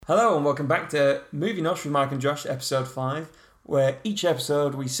Hello and welcome back to Movie Nosh with Mike and Josh, episode 5, where each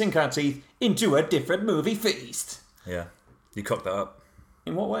episode we sink our teeth into a different movie feast. Yeah, you cocked that up.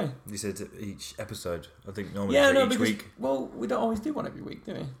 In what way? You said each episode. I think normally each week. Well, we don't always do one every week,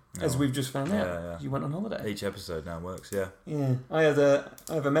 do we? No. As we've just found out. Yeah. You went on holiday. Each episode now works, yeah. Yeah. I have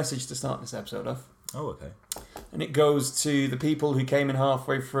a message to start this episode off. Oh, okay. And it goes to the people who came in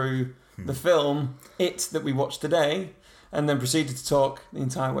halfway through the film, It, that we watched today, and then proceeded to talk the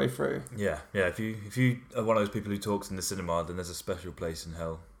entire way through. Yeah. If you are one of those people who talks in the cinema, then there's a special place in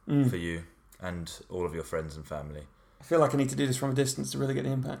hell for you and all of your friends and family. I feel like I need to do this from a distance to really get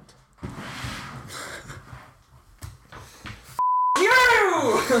the impact.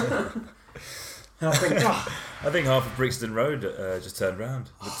 I think half of Brixton Road just turned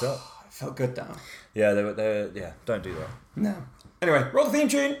round, looked up. It felt good down. Yeah, they were. Yeah, don't do that. No. Anyway, roll the theme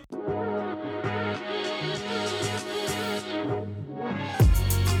tune.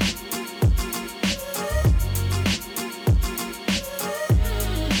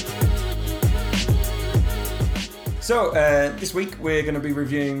 So, this week we're going to be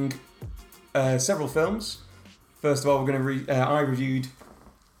reviewing several films. First of all, I reviewed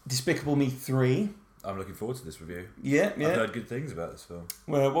Despicable Me 3. I'm looking forward to this review. Yeah. I've heard good things about this film.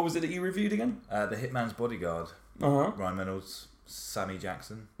 Well, what was it that you reviewed again? The Hitman's Bodyguard. Uh-huh. Ryan Reynolds, Sammy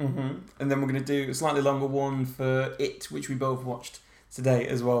Jackson. Mm-hmm. And then we're going to do a slightly longer one for It, which we both watched today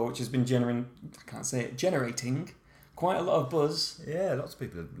as well, which has been generating quite a lot of buzz. Yeah, lots of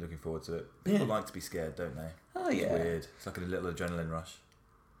people are looking forward to it. People like to be scared, don't they? Oh, yeah. It's weird. It's like a little adrenaline rush.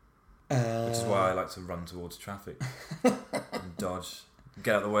 Which is why I like to run towards traffic and dodge.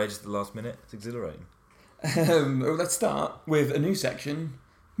 Get out of the way just at the last minute. It's exhilarating. Let's start with a new section.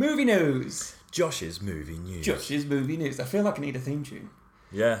 Movie News. Josh's Movie News. Josh's Movie News. I feel like I need a theme tune.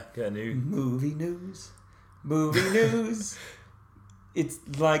 Yeah, get a new... Movie News. Movie News. It's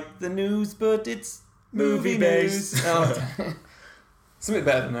like the news, but it's movie news. Oh, something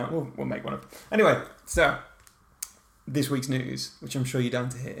better than that. We'll make one up. Anyway, so... this week's news, which I'm sure you're down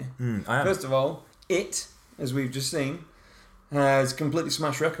to hear. I am. First of all, It, as we've just seen, has completely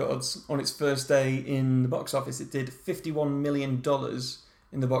smashed records on its first day in the box office. It did $51 million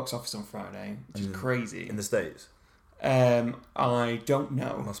in the box office on Friday, which is crazy. In the States? I don't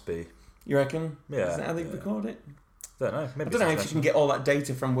know. Must be. You reckon? Yeah. Is that how they record it? Don't know. Maybe I don't know if you can get all that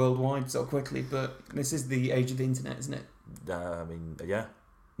data from worldwide so quickly, but this is the age of the internet, isn't it? Yeah.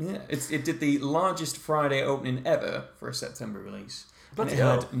 Yeah, it did the largest Friday opening ever for a September release. Bloody and it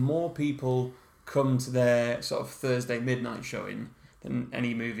hell. had more people come to their sort of Thursday midnight showing than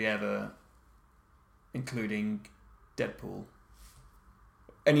any movie ever, including Deadpool.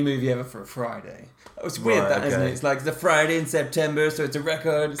 Any movie ever for a Friday. It's weird, isn't it? It's like the Friday in September, so it's a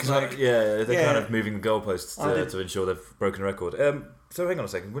record. It's like they're kind of moving the goalposts to ensure they've broken a record. So hang on a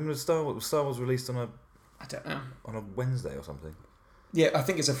second. When was Star Wars released on I don't know. on a Wednesday or something? Yeah, I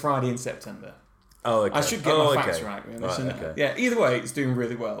think it's a Friday in September. Oh, okay. I should get my facts right. Really, okay. Yeah, either way, it's doing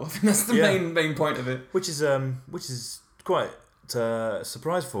really well. I think that's the main point of it. Which is quite a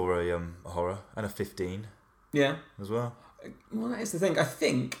surprise for a horror and a 15. Yeah. As well. Well, that is the thing. I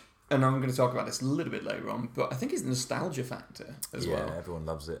think, and I'm going to talk about this a little bit later on, but I think it's the nostalgia factor as well. Yeah, everyone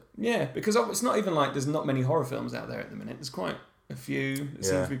loves it. Yeah, because it's not even like there's not many horror films out there at the minute. There's quite a few that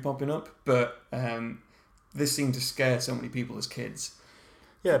seem to be popping up, but this seemed to scare so many people as kids.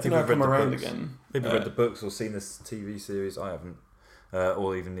 Yeah, people have read the books. Again. People read the books or seen this TV series. I haven't,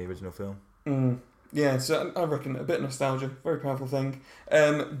 or even the original film. Yeah, so I reckon a bit of nostalgia, very powerful thing.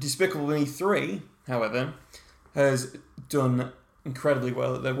 Despicable Me 3, however, has done incredibly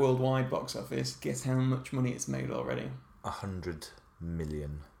well at their worldwide box office. Guess how much money it's made already? $100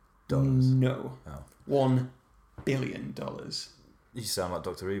 million. No. Oh. $1 billion. You sound like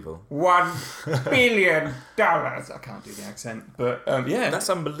Dr. Evil. $1 billion. I can't do the accent, but yeah. That's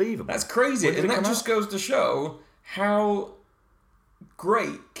unbelievable. That's crazy. And that just goes to show how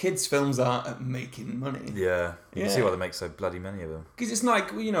great kids' films are at making money. Yeah. You can see why they make so bloody many of them. Because it's like,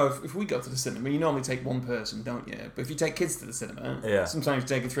 if we go to the cinema, you normally take one person, don't you? But if you take kids to the cinema, sometimes you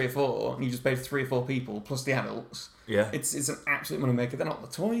take 3 or 4, and you just pay for 3 or 4 people, plus the adults. Yeah. It's an absolute money maker. Then all the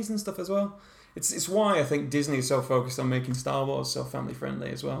toys and stuff as well. It's why I think Disney is so focused on making Star Wars so family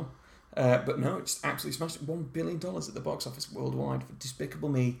friendly as well. But no, it's absolutely smashed $1 billion at the box office worldwide for Despicable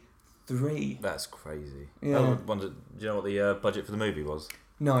Me 3. That's crazy. Yeah. I wonder, do you know what the budget for the movie was?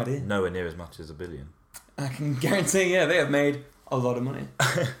 No idea. Nowhere near as much as $1 billion. I can guarantee, they have made a lot of money.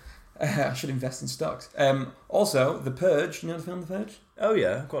 I should invest in stocks. Also, The Purge, you know the film The Purge? Oh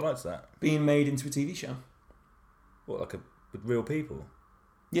yeah, I quite liked that. Being made into a TV show. What, with real people?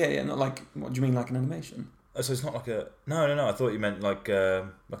 Yeah, not like, what do you mean, like an animation? Oh, so it's not like a... No. I thought you meant like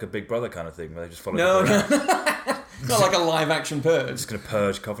a Big Brother kind of thing where they just follow No, people no. around. It's not like a live-action Purge. Just going to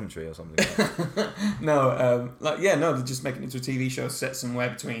purge Coventry or something. No, they're just making it into a TV show set somewhere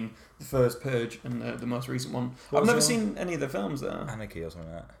between the first Purge and the most recent one. I've never seen any of the films though. Anarchy or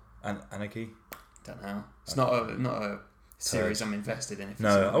something like that. Anarchy? Don't know. It's not a series I'm invested in.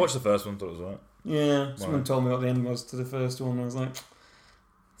 No, I watched the first one, thought it was alright. Yeah, someone told me what the end was to the first one, and I was like,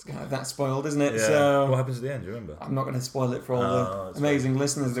 it's kind of that spoiled, isn't it? Yeah. So what happens at the end, do you remember? I'm not going to spoil it for all the amazing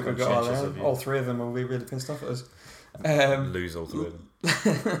listeners that we've got out there. All three of them will be really pissed off at us. Lose all three of them.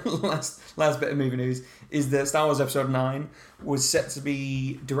 last bit of movie news is that Star Wars Episode 9 was set to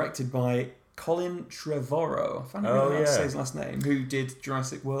be directed by Colin Trevorrow. I find it really hard to say his last name. Who did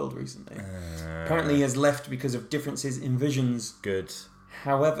Jurassic World recently. Apparently he has left because of differences in visions. Good.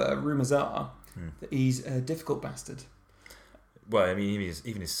 However, rumours are that he's a difficult bastard. Well, I mean,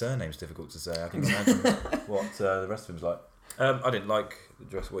 even his surname's difficult to say. I can imagine what the rest of him's like. I didn't like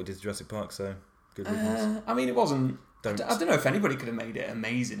what he did to Jurassic Park, so good riddance. I mean, it wasn't... I don't know if anybody could have made it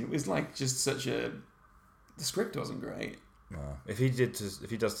amazing. It was like just such a... The script wasn't great. No. If he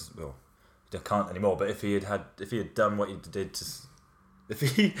does... Well, I can't anymore, but if he had done what he did to...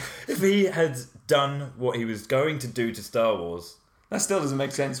 If he had done what he was going to do to Star Wars... That still doesn't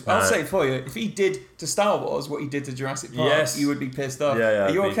make sense. I'll say it for you. If he did to Star Wars what he did to Jurassic Park, you would be pissed off. Yeah,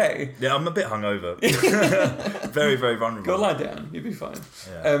 Are you okay? Yeah, I'm a bit hungover. Very, very vulnerable. Go lie down. You'll be fine.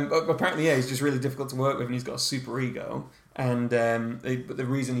 Yeah. But apparently, he's just really difficult to work with, and he's got a super ego. And but the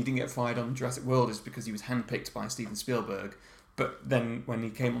reason he didn't get fired on Jurassic World is because he was handpicked by Steven Spielberg. But then when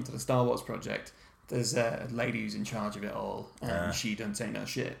he came onto the Star Wars project, there's a lady who's in charge of it all, and she don't say no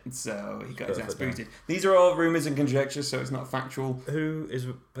shit. So he got his ass booted. These are all rumours and conjectures, so it's not factual. Who is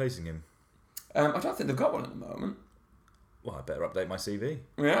replacing him? I don't think they've got one at the moment. Well, I better update my CV.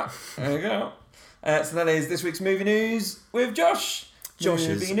 Yeah, there you go. So that is this week's movie news with Josh.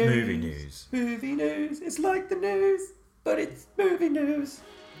 Josh's movie news. Movie news. It's like the news, but it's movie news.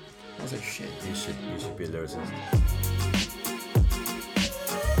 That's a shit. You should be a lyricist.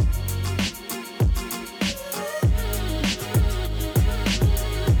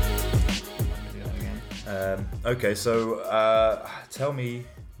 Okay, so tell me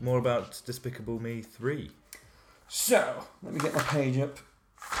more about Despicable Me 3. So, let me get my page up.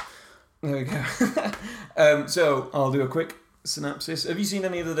 There we go. So, I'll do a quick synopsis. Have you seen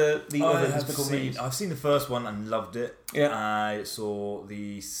any of the other Despicable Me? I've seen the first one and loved it. Yeah. I saw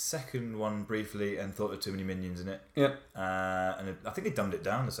the second one briefly and thought there were too many minions in it. Yeah. And I think they dumbed it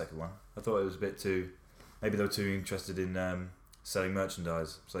down, the second one. I thought it was a bit too... Maybe they were too interested in... selling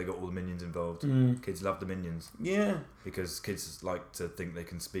merchandise, so they got all the minions involved. Kids love the minions. Yeah. Because kids like to think they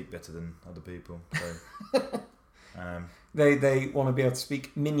can speak better than other people. So, they want to be able to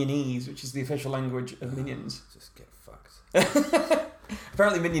speak Minionese, which is the official language of Minions. Just get fucked.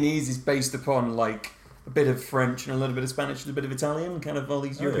 Apparently Minionese is based upon like a bit of French and a little bit of Spanish and a bit of Italian, kind of all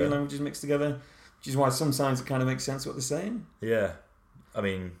these European languages mixed together, which is why some signs it kind of makes sense what they're saying. Yeah. I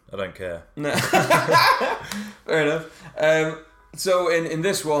mean, I don't care. No. Fair enough. So in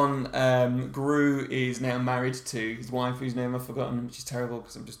this one, Gru is now married to his wife, whose name I've forgotten, which is terrible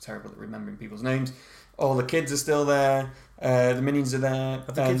because I'm just terrible at remembering people's names. All the kids are still there. The minions are there.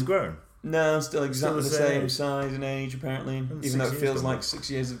 Have the kids grown? No, still exactly the same size and age, apparently. Even though it feels like 6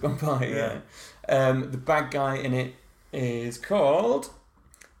 years have gone by. Yeah. The bad guy in it is called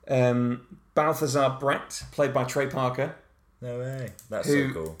Balthazar Bratt, played by Trey Parker. No way. That's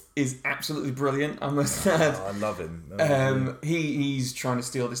so cool. Is absolutely brilliant, I must add. Oh, I love him. He's trying to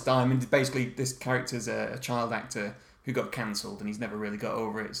steal this diamond. Basically, this character's a child actor who got cancelled and he's never really got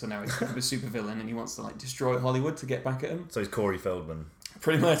over it. So now he's a super villain and he wants to like destroy Hollywood to get back at him. So he's Corey Feldman.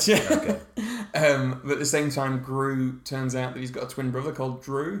 Pretty much, yeah. Okay. But at the same time, Gru turns out that he's got a twin brother called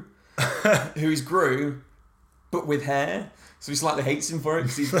Drew, who's Gru, but with hair. So he slightly hates him for it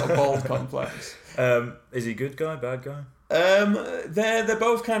because he's got a bald complex. Is he good guy, bad guy? They're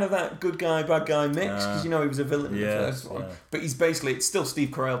both kind of that good guy, bad guy mix because he was a villain in the first one. Yeah. But he's basically, it's still Steve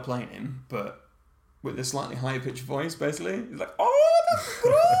Carell playing him, but with a slightly higher pitched voice, basically. He's like, oh, that's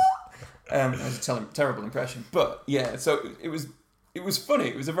cool. It was a terrible impression. But yeah, so it was funny.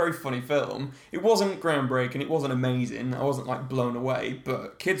 It was a very funny film. It wasn't groundbreaking. It wasn't amazing. I wasn't like blown away,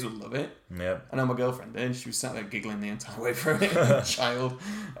 but kids would love it. Yeah. I know my girlfriend did. She was sat there giggling the entire way through it. Child.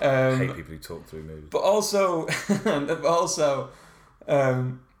 I hate people who talk through movies. But also,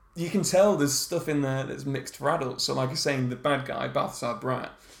 you can tell there's stuff in there that's mixed for adults. So like I was saying, the bad guy, Balthazar Bratt,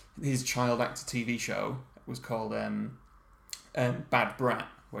 his child actor TV show was called Bad Brat,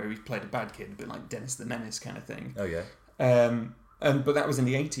 where he played a bad kid, a bit like Dennis the Menace kind of thing. Oh yeah. but that was in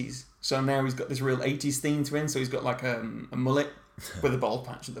the 80s. So now he's got this real 80s theme to him. So he's got like a mullet with a bald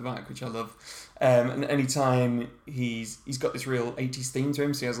patch at the back, which I love. And anytime he's got this real 80s theme to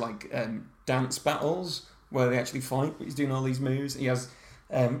him. So he has like dance battles where they actually fight, but he's doing all these moves. He has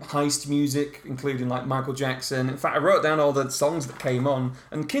heist music, including like Michael Jackson. In fact, I wrote down all the songs that came on,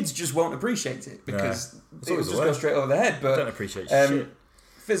 and kids just won't appreciate it because it will just go straight over their head. But don't appreciate shit.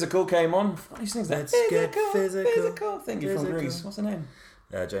 Physical came on. These things Let's get physical. Thingy from Greece. What's her name?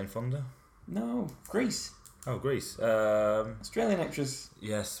 Jane Fonda. No, Greece. Oh, Greece. Australian actress.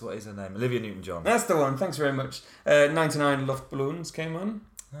 Yes, what is her name? Olivia Newton-John. That's the one. Thanks very much. 99 Luftballons came on.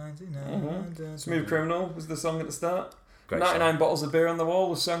 99. Smooth Criminal was the song at the start. Great 99 song. Bottles of Beer on the Wall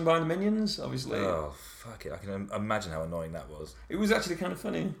was sung by the Minions, obviously. Oh, fuck it. I can imagine how annoying that was. It was actually kind of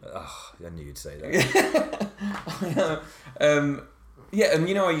funny. Oh, I knew you'd say that. Yeah, and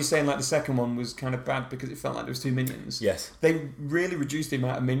you know how you're saying like the second one was kind of bad because it felt like there was 2 minions? Yes. They really reduced the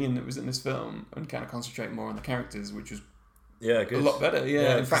amount of minion that was in this film and kind of concentrate more on the characters, which was good. a lot better.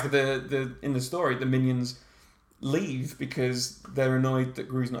 Yeah. In fact, the in the story, the minions leave because they're annoyed that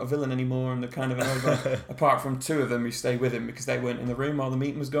Gru's not a villain anymore, and they're kind of annoyed by, apart from 2 of them who stay with him because they weren't in the room while the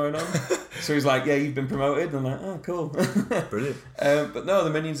meeting was going on. So he's like, yeah, you've been promoted, and I'm like, oh, cool. Brilliant. But no, the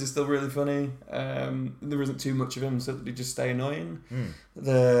minions are still really funny. There isn't too much of him, so they just stay annoying.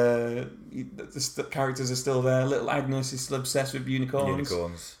 The characters are still there. Little Agnes is still obsessed with unicorns.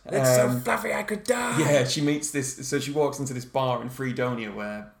 It's so fluffy I could die. Yeah, she meets this, so she walks into this bar in Fredonia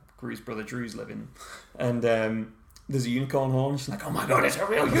where Gru's brother Drew's living, and there's a unicorn horn. She's like, oh my god, it's a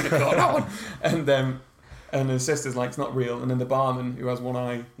real unicorn horn. And her sister's like, it's not real. And then the barman, who has one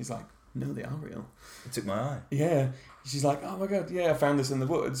eye, he's like, no, they are real. It took my eye. Yeah. She's like, oh my god, yeah, I found this in the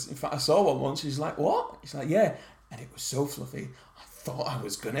woods. In fact, I saw one once. She's like, what? She's like, yeah. And it was so fluffy, I thought I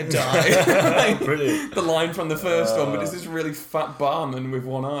was going to die. Like, brilliant. The line from the first one, but it's this really fat barman with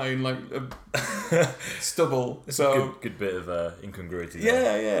one eye and like stubble. It's so a good bit of incongruity.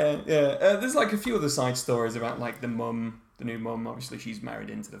 Yeah. There's like a few other side stories about like the mum, the new mum. Obviously, she's married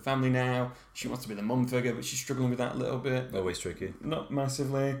into the family now. She wants to be the mum figure, but she's struggling with that a little bit. Always tricky. Not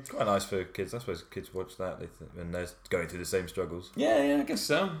massively. It's quite nice for kids. I suppose kids watch that when they're going through the same struggles. Yeah, I guess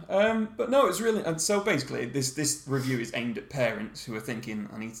so. But no, it's really... And so basically, this review is aimed at parents who are thinking,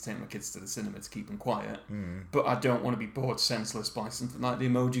 I need to take my kids to the cinema to keep them quiet, but I don't want to be bored senseless by something like the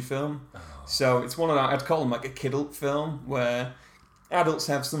Emoji Film. Oh. So it's one of that... I'd call them like a kidult film, where adults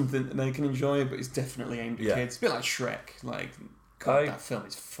have something that they can enjoy, but it's definitely aimed at kids. A bit like Shrek. Like, God, that film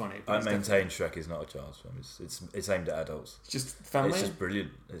is funny. I maintain Shrek is not a child's film. It's aimed at adults. It's just family. It's just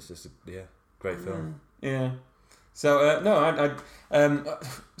brilliant. It's just great film. Yeah. So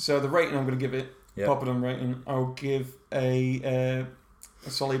so the rating I'm going to give it, Poppadom rating, I'll give a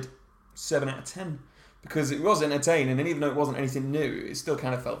solid 7 out of 10 because it was entertaining, and even though it wasn't anything new, it still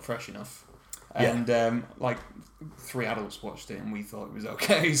kind of felt fresh enough. And like 3 adults watched it, and we thought it was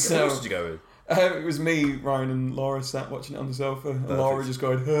okay. So who else did you go with? It was me, Ryan, and Laura sat watching it on the sofa, and Laura just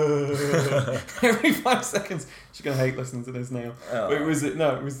going every 5 seconds. She's gonna hate listening to this now. Oh. But it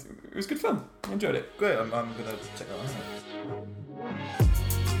was good fun. I enjoyed it. Great. I'm gonna check that out.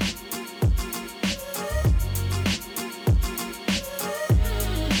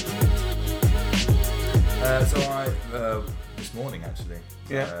 So I this morning actually,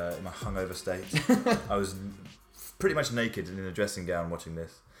 in my hungover state, I was pretty much naked and in a dressing gown watching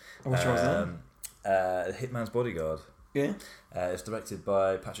this. Which one was that? Hitman's Bodyguard. Yeah. It's directed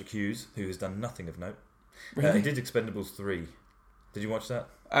by Patrick Hughes, who has done nothing of note. Really? He did Expendables 3. Did you watch that?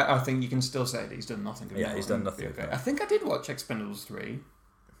 I think you can still say that he's done nothing of note. Yeah, he's done nothing of note. I think I did watch Expendables 3.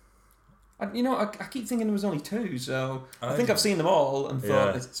 I keep thinking there was only 2, so I think I've seen them all and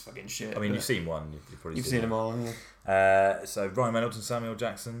thought it's fucking shit. I mean, you've seen one. You've seen them all. Yeah. So Ryan Reynolds and Samuel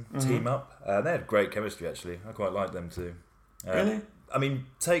Jackson team up. They had great chemistry actually. I quite liked them too. Really? I mean,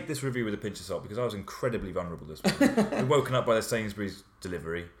 take this review with a pinch of salt because I was incredibly vulnerable this morning. I'd woken up by the Sainsbury's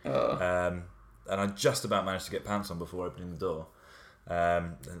delivery, and I just about managed to get pants on before opening the door.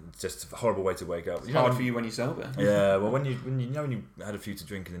 Just a horrible way to wake up. It's hard for you when you're sober. Yeah, well, when you had a few to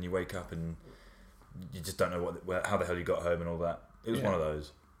drink and then you wake up and you just don't know how the hell you got home and all that. It was one of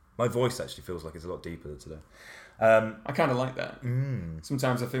those. My voice actually feels like it's a lot deeper today. I kind of like that.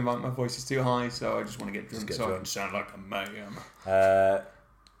 Sometimes I feel like my voice is too high, so I just want to get drunk I can sound like a man.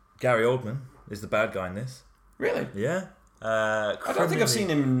 Gary Oldman is the bad guy in this. Really? Yeah. I don't think I've seen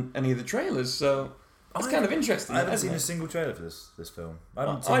him in any of the trailers, so it's kind of interesting. I haven't seen a single trailer for this film.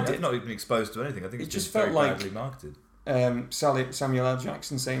 I've not been exposed to anything. I think it's just very badly marketed. Samuel L.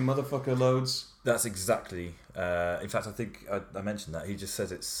 Jackson saying motherfucker loads. That's exactly. In fact, I think I mentioned that. He just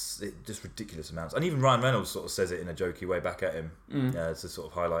says it just ridiculous amounts. And even Ryan Reynolds sort of says it in a jokey way back at him. To sort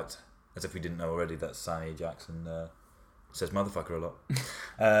of highlight, as if we didn't know already, that Sammy Jackson says motherfucker a lot.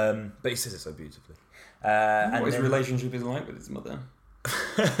 But he says it so beautifully. What his relationship is like with his mother.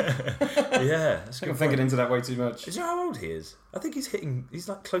 Yeah, I think I'm thinking into that way too much. Do you know how old he is? I think he's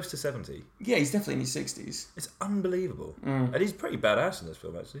like close to 70. Yeah, he's definitely in his 60s. It's unbelievable. And he's pretty badass in this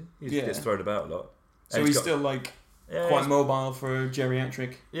film, actually. He gets thrown about a lot. So he's still like quite mobile for a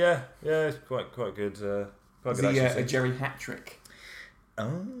geriatric. Yeah, it's quite good. Quite good a geriatric?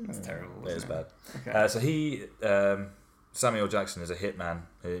 Oh, that's terrible. It is bad. Okay. So he, Samuel Jackson, is a hitman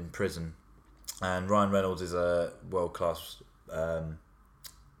in prison, and Ryan Reynolds is a world-class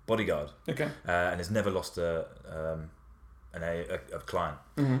bodyguard. Okay. And has never lost a client.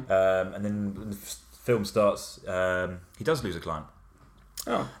 And then when the film starts, he does lose a client.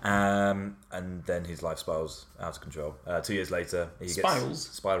 Oh. And then his life spirals out of control. 2 years later, he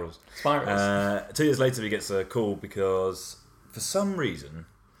spirals. 2 years later, he gets a call because, for some reason,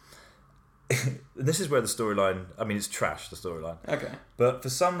 this is where the storyline. I mean, it's trash, the storyline. Okay. But for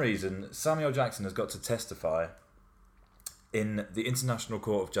some reason, Samuel Jackson has got to testify in the International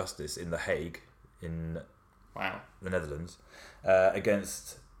Court of Justice in The Hague, in the Netherlands,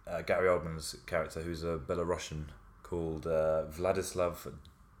 against Gary Oldman's character, who's a Belarusian called Vladislav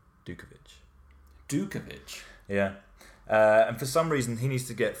Dukovic. Dukovic? Yeah. And for some reason, he needs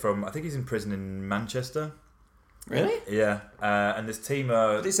to get from... I think he's in prison in Manchester. Really? Yeah. And this team...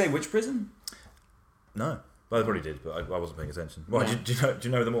 Did they say which prison? No. Well, they probably did, but I wasn't paying attention. Why? No. Do you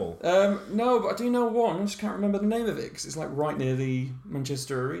know them all? No, but I do know one. I just can't remember the name of it, because it's like right near the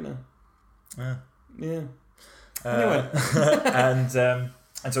Manchester Arena. Yeah. Anyway. And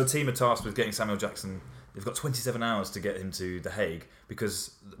so a team are tasked with getting Samuel Jackson... They've got 27 hours to get him to The Hague,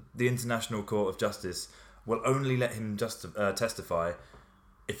 because the International Court of Justice will only let him testify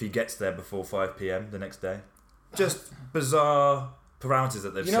if he gets there before 5 p.m. the next day. Just bizarre parameters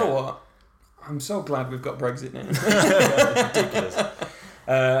that they've set. You know what? I'm so glad we've got Brexit now. Ridiculous.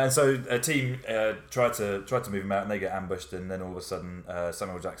 And so a team try to move him out, and they get ambushed, and then all of a sudden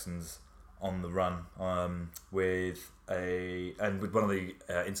Samuel Jackson's on the run with one of the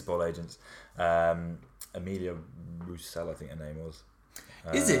Interpol agents, Amelia Roussel, I think her name was.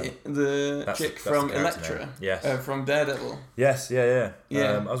 Is it the chick from Elektra? Yes. From Daredevil? Yes, yeah.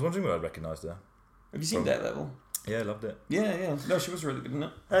 I was wondering whether I recognised her. Have you seen Daredevil? Yeah, I loved it. Yeah. No, she was really good in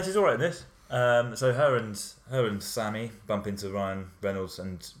it. She's alright in this. So her and Sammy bump into Ryan Reynolds,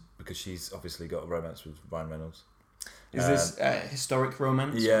 and because she's obviously got a romance with Ryan Reynolds. Is this a historic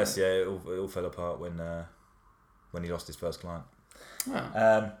romance? Yes, yeah. It all fell apart when he lost his first client.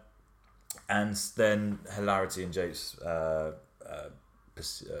 Oh. And then hilarity and japes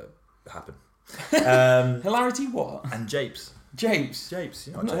happen. Hilarity what? And japes. Japes?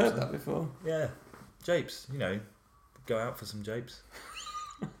 You know, I've not heard that before. Yeah. Japes, go out for some japes.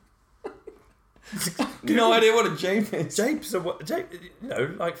 No idea what a jape is. Japes are what?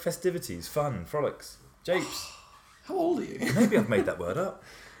 Like festivities, fun, frolics. Japes. How old are you? Maybe I've made that word up.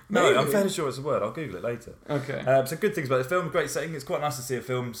 No, I'm fairly sure it's a word. I'll Google it later. Okay. So good things about the film. Great setting. It's quite nice to see a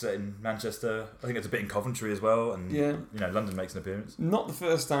film set in Manchester. I think it's a bit in Coventry as well, and London makes an appearance. Not the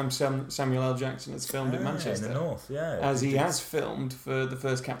first time Samuel L. Jackson has filmed in Manchester. In the north, yeah. As he has filmed for the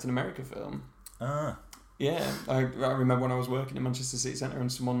first Captain America film. Ah. Yeah, I remember when I was working in Manchester City Centre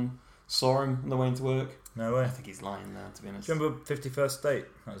and someone saw him on the way into work. No way. I think he's lying there, to be honest. Do you remember 51st State?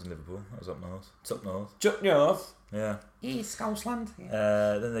 That was in Liverpool. That was up north. It's up north. Up north? Yeah. East Scotland.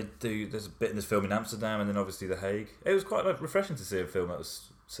 Yeah. Then there's a bit in this film in Amsterdam, and then obviously The Hague. It was quite refreshing to see a film that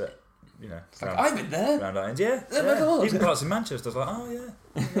was set, around, I've been there. Around that end. Yeah. Oh my God. Even parts in Manchester, I was like, oh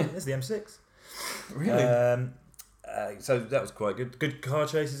yeah, there's the M6. Really? So that was quite good. Good car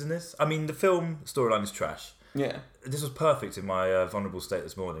chases in this. I mean, the film storyline is trash. Yeah. This was perfect in my vulnerable state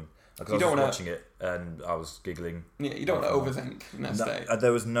this morning. Because I was watching it and I was giggling. Yeah, you don't want to overthink in that state.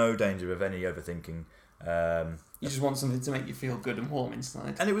 There was no danger of any overthinking. You just want something to make you feel good and warm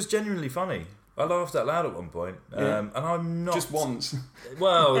inside. And it was genuinely funny. I laughed out loud at one point. And I'm not... Just once?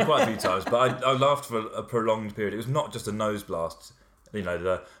 Well, quite a few times. But I laughed for a prolonged period. It was not just a nose blast.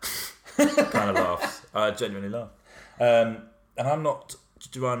 The kind of laughs. I genuinely laughed. And I'm not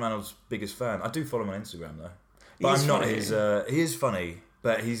Ryan Reynolds' biggest fan. I do follow him on Instagram, though. But I'm not his... he is funny.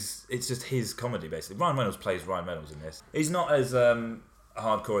 But it's just his comedy, basically. Ryan Reynolds plays Ryan Reynolds in this. He's not as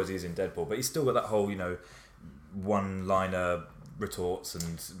hardcore as he is in Deadpool, but he's still got that whole, one-liner retorts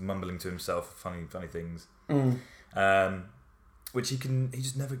and mumbling to himself funny things. Which he can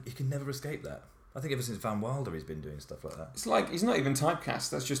never escape that. I think ever since Van Wilder, he's been doing stuff like that. It's like he's not even typecast.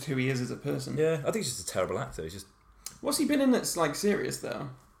 That's just who he is as a person. Yeah, I think he's just a terrible actor. He's just. What's he been in that's like serious though?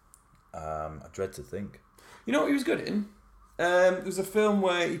 I dread to think. You know what he was good in? There's a film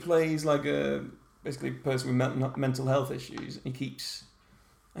where he plays like a basically person with mental health issues, and he keeps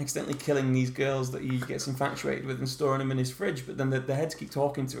accidentally killing these girls that he gets infatuated with and storing them in his fridge. But then the heads keep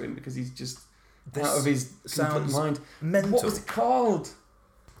talking to him because he's just out of his complete mind. Mental. What was it called?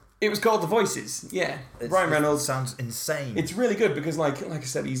 It was called The Voices. Yeah, Ryan Reynolds. Sounds insane. It's really good because, like I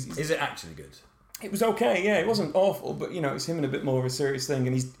said, he's. Is it actually good? It was okay. Yeah, it wasn't awful, but you know, it's him in a bit more of a serious thing.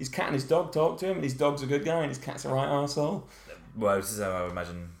 And his cat and his dog talk to him, and his dog's a good guy, and his cat's a right arsehole. Well, this is how I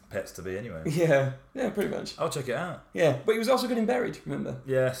imagine pets to be anyway. Yeah, pretty much. I'll check it out. Yeah, but he was also good in Buried. Remember?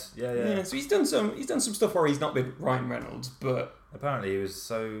 Yes. Yeah. So he's done some stuff where he's not been Ryan Reynolds, but apparently he was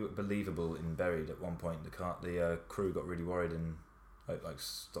so believable in Buried at one point. The crew got really worried and like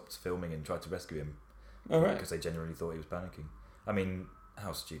stopped filming and tried to rescue him. All right. Because they genuinely thought he was panicking. I mean,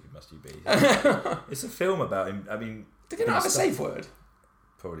 how stupid must you be? It's a film about him. I mean, did he not have a safe word?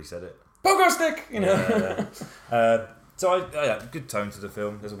 Probably said it. Pogo stick, you know. Yeah. So good tone to the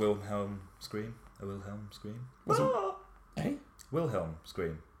film. There's a Wilhelm scream. Was it? Wilhelm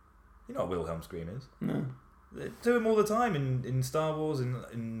scream. You know what Wilhelm scream is? No. They do him all the time in Star Wars,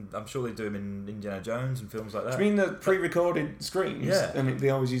 and I'm sure they do him in Indiana Jones and films like that. Do you mean the pre-recorded screams? Yeah. And they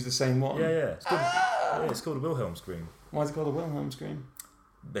always use the same one? Yeah. It's called a Wilhelm scream. Why is it called a Wilhelm scream?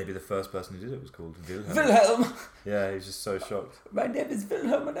 Maybe the first person who did it was called Wilhelm. Wilhelm! Yeah, he was just so shocked. My name is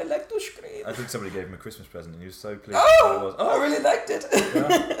Wilhelm and I like to scream. I think somebody gave him a Christmas present and he was so pleased with how it was. I really liked it.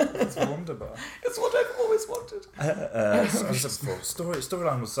 Yeah, it's wonderful. It's what I've always wanted. As I said before,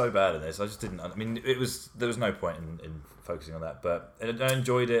 storyline was so bad in this. I just didn't. I mean, there was no point in focusing on that. But I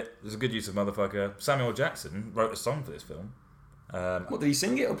enjoyed it. There's a good use of motherfucker. Samuel Jackson wrote a song for this film. What, did he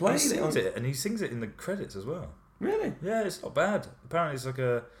sing it or play it? He sings it, and he sings it in the credits as well. Really? Yeah, it's not bad. Apparently, it's like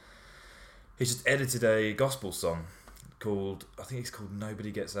he's just edited a gospel song called, I think it's called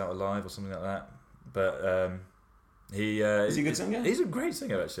 "Nobody Gets Out Alive" or something like that. But is he a good singer? He's a great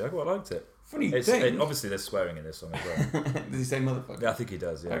singer, actually. I quite liked it. Funny thing. Obviously, there's swearing in this song as well. Does he say motherfucker? Yeah, I think he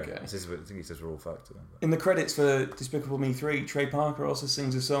does. Yeah. Okay. I think he says we're all fucked. In the credits for Despicable Me 3, Trey Parker also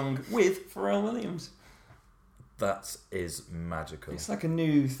sings a song with Pharrell Williams. That is magical. It's like a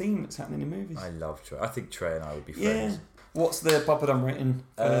new theme that's happening in movies. I love Trey. I think Trey and I would be friends. Yeah. What's the Poppadom rating?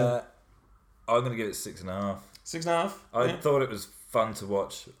 I'm going to give it 6.5. 6.5? I thought it was fun to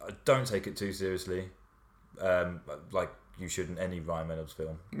watch. I don't take it too seriously. Like you shouldn't any Ryan Reynolds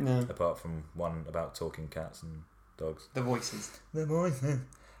film. No. Apart from one about talking cats and dogs. The Voices. The Voices.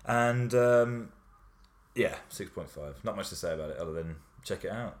 And 6.5. Not much to say about it other than check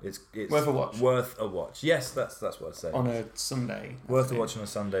it out. It's worth a watch. Worth a watch. Yes, that's what I'd say. On a Sunday. Worth a watch on a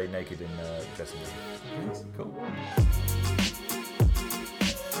Sunday, naked in dressing room. Yes, cool.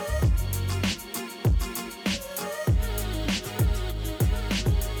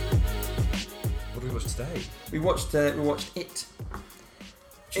 What did we watch today? We watched It.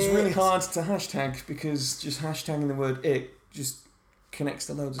 Which is really hard to hashtag because just hashtagging the word It just connects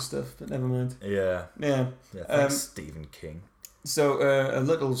to loads of stuff, but never mind. Yeah. Thanks, Stephen King. So a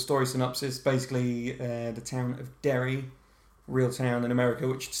little story synopsis. Basically, the town of Derry, real town in America,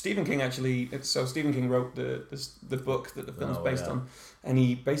 which Stephen King actually. So Stephen King wrote the book that the film's based on, and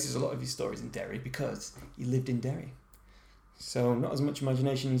he bases a lot of his stories in Derry because he lived in Derry. So not as much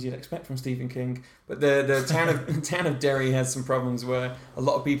imagination as you'd expect from Stephen King. But the town of Derry has some problems where a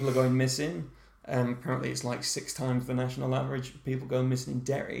lot of people are going missing. Apparently it's like 6 times the national average of people going missing in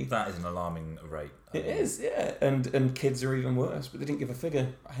Derry. That is an alarming rate. It is, yeah. And kids are even worse, but they didn't give a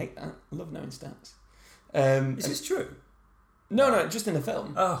figure. I hate that. I love knowing stats. Is this true? No, just in the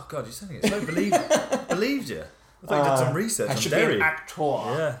film. Oh, God, you're saying it so believed you. I thought you did some research on should Derry. Be an actor.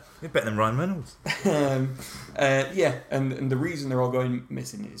 Yeah, you're better than Ryan Reynolds. And the reason they're all going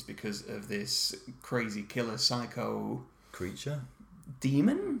missing is because of this crazy killer psycho... Creature?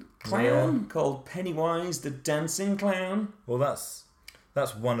 Demon? Clown? Called Pennywise the Dancing Clown. Well, that's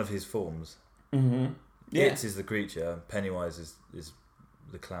one of his forms. Mm-hmm. Yeah. It is the creature. Pennywise is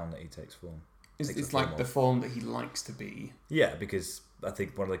the clown that he takes form. It's like the form that he likes to be. Yeah, because I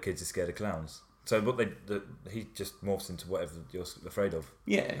think one of the kids is scared of clowns. So he just morphs into whatever you're afraid of.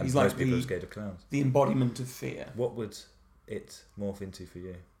 Yeah, and he's most like people are scared of clowns. The embodiment of fear. What would it morph into for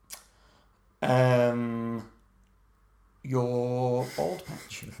you? Your bald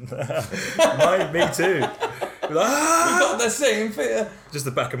patch. Me too. We got the same fear. Just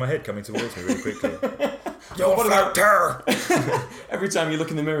the back of my head coming towards me really quickly. Your factor! Every time you look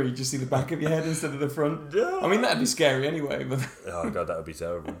in the mirror, you just see the back of your head instead of the front. Yeah. I mean, that'd be scary anyway. But Oh god, that would be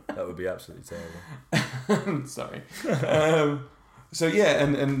terrible. That would be absolutely terrible. sorry. So yeah,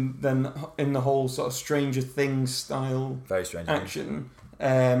 and then in the whole sort of Stranger Things style Very strange. action,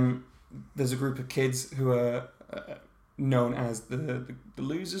 there's a group of kids who are known as the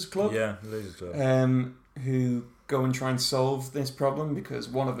Losers Club. Yeah, Losers Club. Who go and try and solve this problem because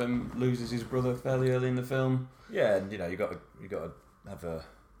one of them loses his brother fairly early in the film. Yeah, and you got to have a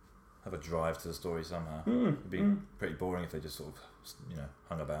drive to the story somehow. It'd be pretty boring if they just sort of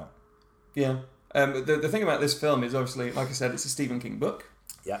hung about. Yeah. The thing about this film is obviously, like I said, it's a Stephen King book.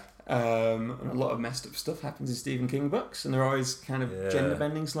 Yeah. And a lot of messed up stuff happens in Stephen King books, and they're always kind of gender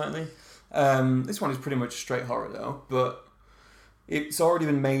bending slightly. This one is pretty much straight horror though, but it's already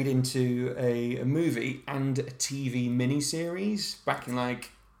been made into a movie and a TV miniseries back in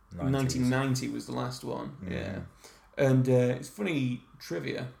 1990 was the last one. Mm. Yeah. And it's funny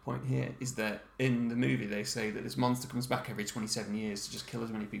trivia point here is that in the movie they say that this monster comes back every 27 years to just kill as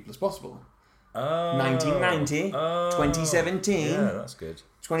many people as possible. 1990, 2017. Yeah, that's good.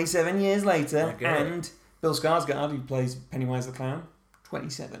 27 years later, and Bill Skarsgård, who plays Pennywise the Clown,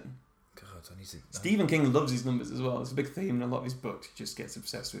 27. God, I need to... Stephen King loves his numbers as well. It's a big theme in a lot of his books. He just gets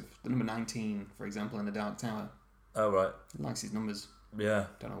obsessed with the number 19, for example, in The Dark Tower. Oh, right. He likes his numbers. Yeah.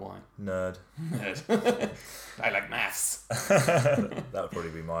 Don't know why. Nerd. I like maths. That would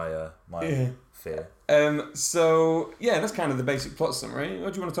probably be my fear. So, yeah, that's kind of the basic plot summary.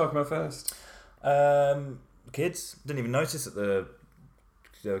 What do you want to talk about first? Kids. Didn't even notice that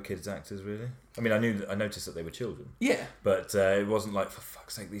they were kids actors, really. I mean, I noticed that they were children. Yeah. But it wasn't like, for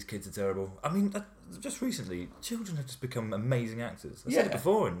fuck's sake, these kids are terrible. I mean, just recently, children have just become amazing actors. I said it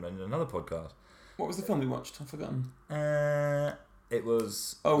before in another podcast. What was the film we watched? I've forgotten. It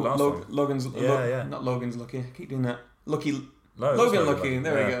was... Logan's... Yeah. Not Logan's Lucky. I keep doing that. Logan Lucky.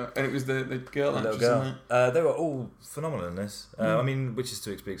 There we go. And it was the girl actress, isn't it? They were all phenomenal in this. I mean, which is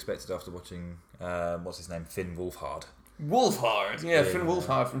to be expected after watching, what's his name? Finn Wolfhard. Wolfhard, yeah, Finn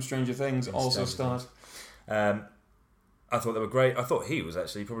Wolfhard from Stranger Things also starred. I thought they were great. I thought he was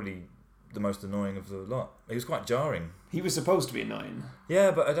actually probably the most annoying of the lot. He was quite jarring. He was supposed to be annoying.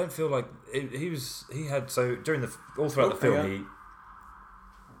 Yeah, but I don't feel like he had all throughout the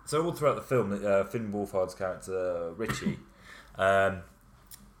film Finn Wolfhard's character Richie,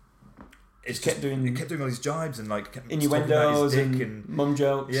 he kept doing all these jibes and innuendos and mum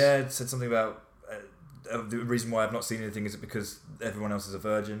jokes. Yeah, it said something about. The reason why I've not seen anything is because everyone else is a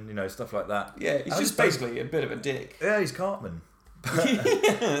virgin, stuff like that. Yeah, he's just basically a bit of a dick. Yeah, he's Cartman.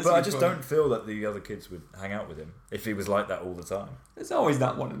 But I just don't feel that the other kids would hang out with him if he was like that all the time. There's always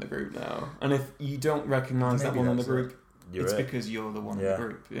that one in the group now. And if you don't recognise that one in the group, it's because you're the one in the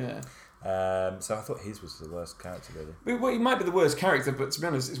group. Yeah. So I thought his was the worst character, really. Well, he might be the worst character, but to be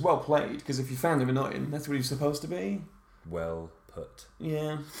honest, it's well played, because if you found him annoying, that's what he was supposed to be. Well put.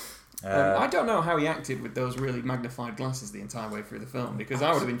 Yeah. I don't know how he acted with those really magnified glasses the entire way through the film, because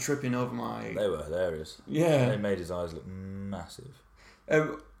I would have been tripping over my... They were hilarious. Yeah. They made his eyes look massive.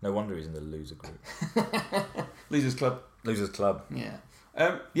 No wonder he's in the loser group. Losers Club. Losers Club. Yeah.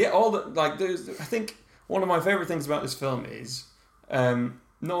 I think one of my favourite things about this film is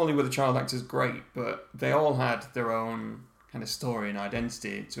not only were the child actors great, but they all had their own kind of story and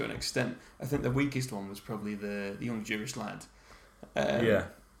identity to an extent. I think the weakest one was probably the young Jewish lad.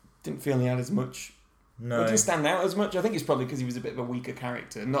 Didn't feel he had as much. No. It didn't stand out as much. I think it's probably because he was a bit of a weaker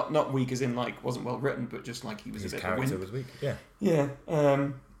character. Not weak as in wasn't well written, but just he was a bit of a wimp. His character was weak. Yeah. Yeah.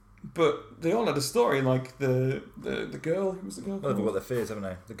 But they all had a story. The girl. Who was the girl? Well, they've all got their fears, haven't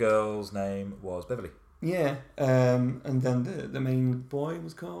they? The girl's name was Beverly. Yeah. And then the main boy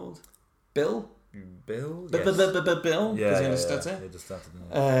was called Bill. Bill. Bill. Yeah. Because he had a stutter. He just stuttered.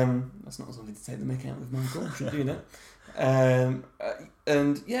 Yeah. That's not something to take the mick out with Michael. Should do that.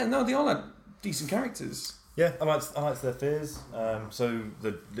 And yeah, no, they all had decent characters. Yeah, I liked their fears. So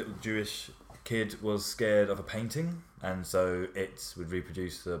the little Jewish kid was scared of a painting, and so it would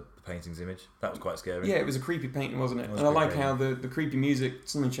reproduce the painting's image. That was quite scary. Yeah, it was a creepy painting, wasn't it? And I like how the creepy music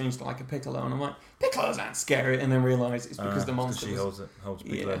suddenly changed to a piccolo, and I'm like, piccolos aren't scary, and then realise it's because the monster she holds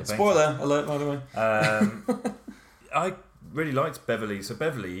piccolo. Yeah, spoiler alert, by the way. I really liked Beverly. So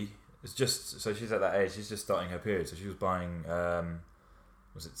Beverly is so she's at that age. She's just starting her period, so she was buying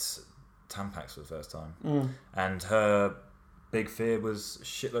Tampax for the first time, and her big fear was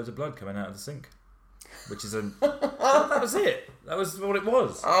shitloads of blood coming out of the sink, which is that was it. That was what it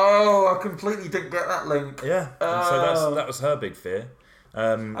was. Oh, I completely didn't get that link. Yeah, so that was her big fear.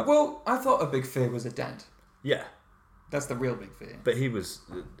 Well, I thought a big fear was a dad. Yeah, that's the real big fear. But he was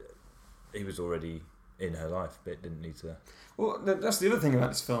already in her life, but it didn't need to. Well, that's the other thing about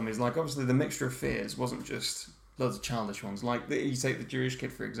this film is like obviously the mixture of fears wasn't just loads of childish ones. Like you take the Jewish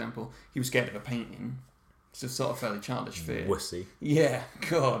kid for example, he was scared of a painting. It's a sort of fairly childish fear. Wussy. Yeah,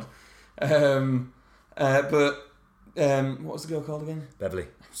 God. But what was the girl called again? Beverly.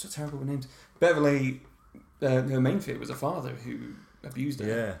 I'm so terrible with names. Beverly. Her main fear was a father who abused her.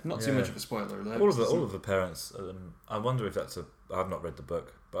 Yeah. Not too much of a spoiler alert. All of the parents. I wonder if that's I've not read the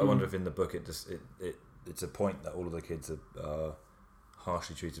book, but I wonder if in the book it's a point that all of the kids are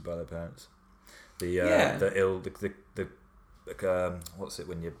harshly treated by their parents. The ill, the what's it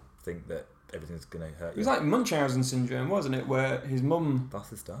when you think that everything's going to hurt you? It was like Munchausen syndrome, wasn't it? Where his mum...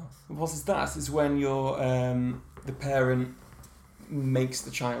 Was ist das? Was ist das? It's when your the parent makes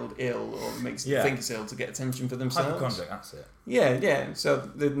the child ill or makes them think it's ill to get attention for themselves. Hypochondriac, that's it. Yeah. So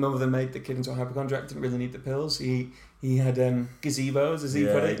the mother made the kid into a hypochondriac, didn't really need the pills. He had gazebos, as he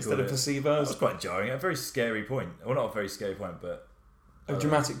put it, instead of placebos. That was quite jarring. A very scary point. Well, not a very scary point, but... A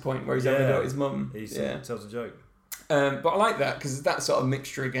dramatic point where he's having to go at his mum. He tells a joke. But I like that, because that sort of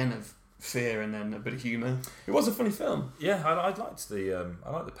mixture again of fear and then a bit of humour. It was a funny film. Yeah, I liked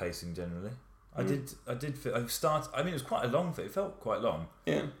the pacing generally. I did. I started. I mean, it was quite a long. It felt quite long.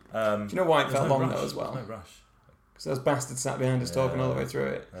 Yeah. Do you know why it felt long though as well? No rush. Because those bastards sat behind us talking all the way through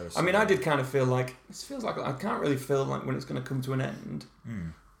it. I mean, I did kind of feel like this feels like I can't really feel like when it's going to come to an end.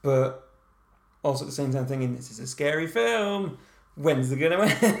 But also at the same time thinking this is a scary film. When's it going to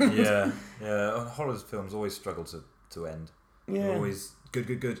end? Yeah. Horror films always struggle to end. Yeah. They're always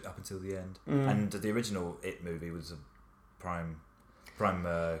good up until the end. And the original It movie was a prime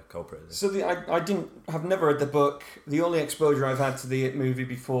culprit. So I've never read the book. The only exposure I've had to the It movie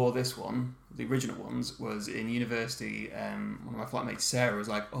before this one, the original ones, was in university. One of my flatmates, Sarah, was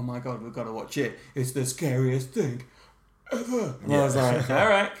like, "Oh my God, we've got to watch it. It's the scariest thing ever." And I was like, "All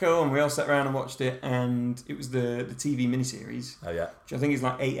right, cool." And we all sat around and watched it. And it was the TV miniseries. Oh yeah. Which I think is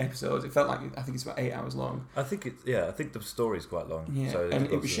like 8 episodes. It felt like I think it's about 8 hours long. I think the story's quite long. Yeah, so and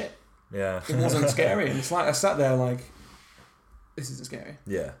it was shit. Yeah. It wasn't scary. And it's like I sat there like, this isn't scary.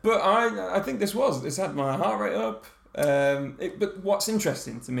 Yeah. But I think this had my heart rate up. But what's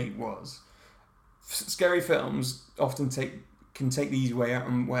interesting to me was scary films often can take the easy way out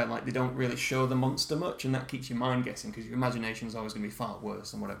and where like they don't really show the monster much, and that keeps your mind guessing because your imagination is always going to be far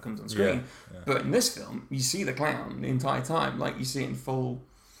worse than whatever comes on screen. Yeah. But in this film, you see the clown the entire time. Like you see it in full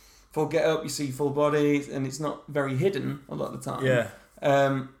get up, you see full body, and it's not very hidden a lot of the time. Yeah.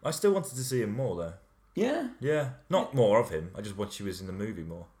 I still wanted to see him more though. Yeah? Yeah. Not more of him. I just wish he was in the movie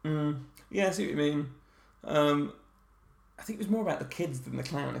more. Yeah, I see what you mean. I think it was more about the kids than the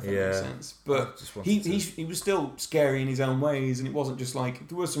clown, if that makes sense. But he was still scary in his own ways, and it wasn't just like...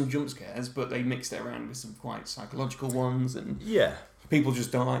 There were some jump scares, but they mixed it around with some quite psychological ones, and... Yeah. People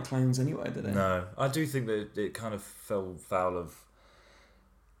just don't like clowns anyway, do they? No. I do think that it kind of fell foul of...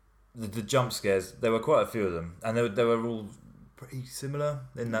 The jump scares, there were quite a few of them, and they were all... pretty similar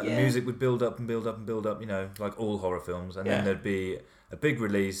in that the music would build up and build up and build up, like all horror films, and then there'd be a big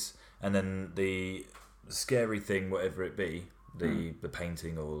release, and then the scary thing, whatever it be, the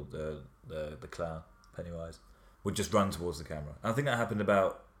painting or the clown, Pennywise, would just run towards the camera. And I think that happened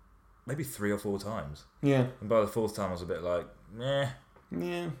about maybe 3 or 4 times. Yeah. And by the 4th time, I was a bit like, meh.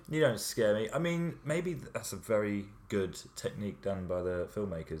 Yeah. You don't scare me. I mean, maybe that's a very good technique done by the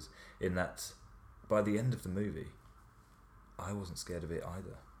filmmakers in that by the end of the movie, I wasn't scared of it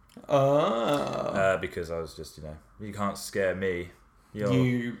either. Because I was just, you can't scare me.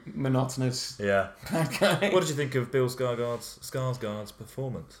 You monotonous bad guy. What did you think of Bill Skarsgård's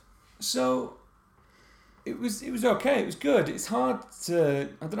performance? So, it was okay. It was good. It's hard to...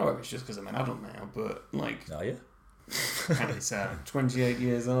 I don't know if it's just because I'm an adult now, but like... Are you? Kind of sad. 28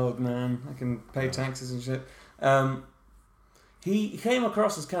 years old, man. I can pay taxes and shit. He came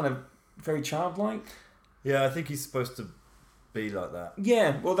across as kind of very childlike. Yeah, I think he's supposed to be like that.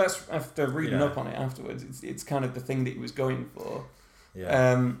 Yeah, well, that's after reading up on it afterwards. It's kind of the thing that he was going for.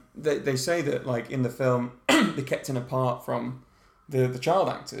 Yeah. They say that like in the film they kept him apart from the child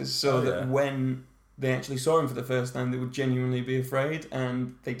actors so that when they actually saw him for the first time they would genuinely be afraid,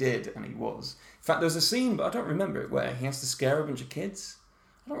 and they did, and he was. In fact, there's a scene, but I don't remember it, where he has to scare a bunch of kids.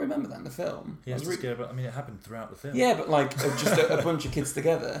 I don't remember that in the film. He has to scare, but I mean, it happened throughout the film. Yeah, but like just a bunch of kids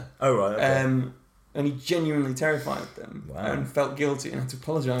together. Oh right. Okay. And he genuinely terrified them and felt guilty and had to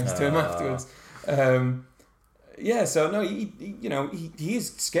apologise to him afterwards. So no, he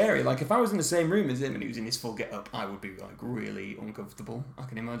is scary. Like if I was in the same room as him and he was in his full get up, I would be like really uncomfortable. I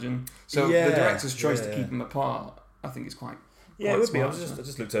can imagine. So the director's choice to keep them apart, I think, is quite. Yeah, it would be. I smart,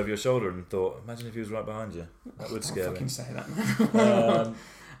 just looked over your shoulder and thought, imagine if he was right behind you. That would scare me. Fucking say that, man.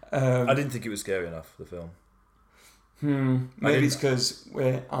 I didn't think it was scary enough, the film. Maybe it's because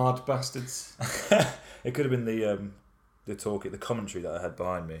we're hard bastards. It could have been the commentary that I had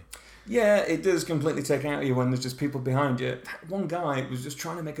behind me. Yeah, it does completely take out of you when there's just people behind you. That one guy was just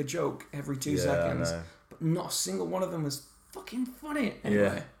trying to make a joke every 2 seconds, but not a single one of them was fucking funny. Anyway.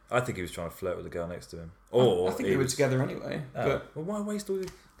 Yeah, I think he was trying to flirt with the girl next to him. Or I think they were together anyway. But well, why waste all the...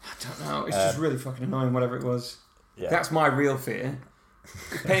 I don't know. It's just really fucking annoying, whatever it was. Yeah. That's my real fear.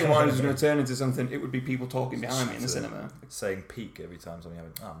 If Pennywise was going to turn into something, it would be people talking behind me in the cinema. Saying peak every time something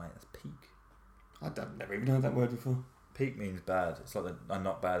happens. Oh, mate, that's peak. I've never even heard that word before. Peak means bad. It's like I'm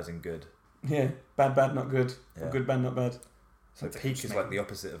not bad as in good. Yeah, bad, not good. Yeah. Or good, bad, not bad. So peak is like the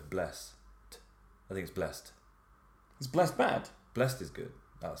opposite of blessed. I think it's blessed. Is blessed bad? Blessed is good.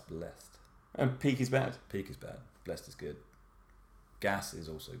 That's blessed. And peak is bad? Peak is bad. Blessed is good. Gas is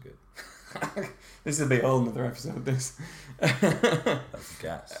also good. This will be a whole other episode, this. That's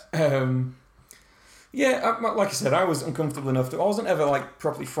gas. Yeah, like I said, I was uncomfortable enough to... I wasn't ever,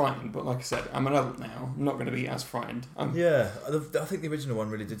 properly frightened, but like I said, I'm an adult now. I'm not going to be as frightened. Yeah, I think the original one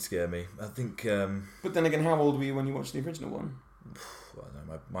really did scare me. I think... But then again, how old were you when you watched the original one? I don't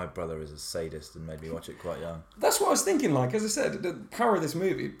know, my brother is a sadist and made me watch it quite young. That's what I was thinking, as I said, the power of this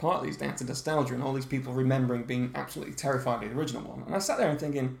movie partly is down to nostalgia and all these people remembering being absolutely terrified of the original one. And I sat there and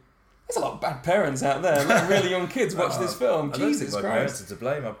thinking... There's a lot of bad parents out there. Really young kids watch this film. Jesus Christ! My parents are to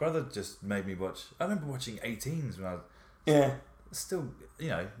blame. My brother just made me watch. I remember watching 18s when I was still,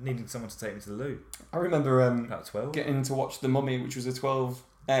 needing someone to take me to the loo. I remember about 12, getting to watch The Mummy, which was a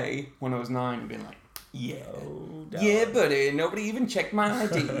 12A when I was 9, and being like, yeah, buddy. Nobody even checked my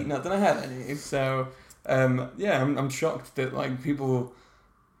ID. Not that I had any. So, I'm shocked that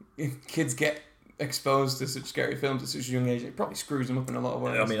if kids get exposed to such scary films at such a young age, it probably screws them up in a lot of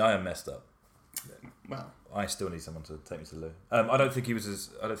ways. I mean, I am messed up. Well, I still need someone to take me to the loo. I don't think he was as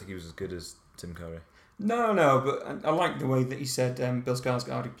good as Tim Curry. No, but I like the way that he said. Bill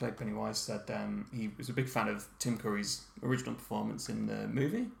Skarsgård, who played Pennywise, said he was a big fan of Tim Curry's original performance in the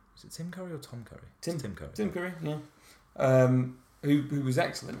movie. Is it Tim Curry or Tom Curry? Tim Curry. Tim Curry, yeah. Who was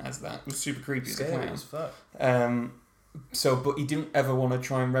excellent as that. It was super creepy as a clown. As fuck. But he didn't ever want to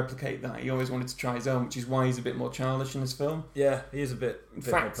try and replicate that. He always wanted to try his own, which is why he's a bit more childish in this film. Yeah, he is a bit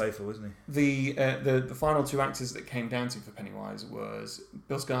more playful, isn't he? The final two actors that came down to for Pennywise was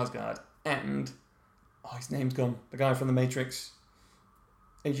Bill Skarsgård and his name's gone. The guy from The Matrix,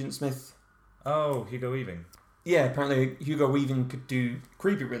 Agent Smith. Oh, Hugo Weaving. Yeah, apparently Hugo Weaving could do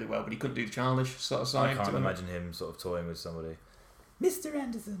creepy really well, but he couldn't do the childish sort of side. I can't imagine him sort of toying with somebody. Mr.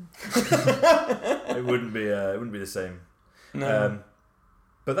 Anderson. It wouldn't be the same. No.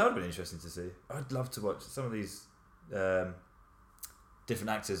 But that would have been interesting to see. I'd love to watch some of these different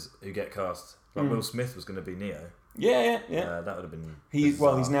actors who get cast. Will Smith was going to be Neo. Yeah. That would have been... He's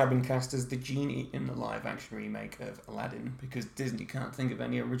now been cast as the genie in the live-action remake of Aladdin because Disney can't think of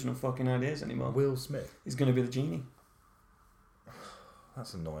any original fucking ideas anymore. Will Smith? He's going to be the genie.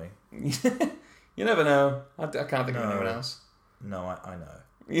 That's annoying. You never know. I can't think of anyone else. No, I know.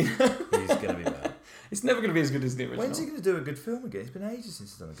 He's going to be bad. It's never going to be as good as the original. When's he going to do a good film again? It's been ages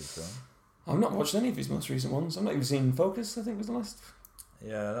since he's done a good film. I've not watched any of his most recent ones. I've not even seen Focus, I think was the last.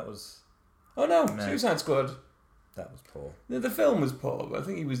 Yeah, that was... Oh no, Suicide Squad. That was poor. The film was poor, but I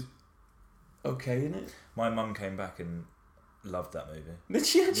think he was okay in it. My mum came back and loved that movie. Did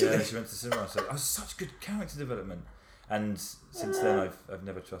she actually? Yeah, she went to the cinema and said, "Oh, such good character development." And since then, I've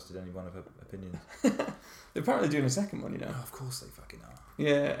never trusted any one of her opinions. They're apparently doing a second one, Oh, of course they fucking are.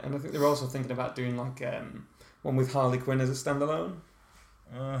 Yeah, and I think they're also thinking about doing one with Harley Quinn as a standalone.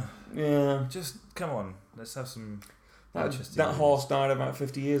 Yeah. Just come on, let's have some. That horse died about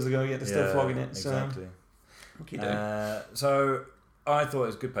 50 years ago, yet they're still flogging it. Exactly. So, so I thought it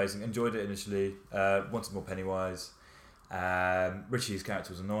was good pacing. Enjoyed it initially. Wanted more Pennywise. Richie's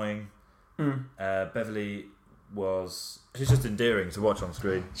character was annoying. Beverly she's just endearing to watch on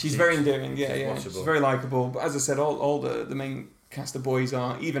screen. She's very endearing, yeah. She's very likeable. But as I said, all the main cast of boys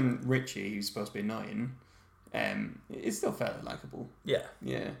are, even Richie, who's supposed to be annoying, is still fairly likeable. Yeah.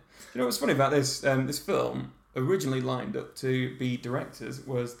 Yeah. You know what's funny about this? This film, originally lined up to be directors,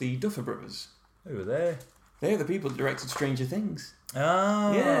 was the Duffer Brothers. Who were they? They're the people that directed Stranger Things.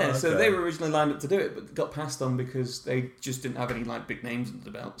 Oh, yeah. Okay. So they were originally lined up to do it, but got passed on because they just didn't have any big names under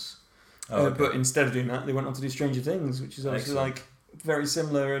the belts. But instead of doing that, they went on to do Stranger Things, which is obviously very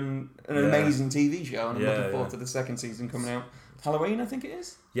similar and an amazing TV show. And I'm looking forward to the second season coming out. Halloween, I think it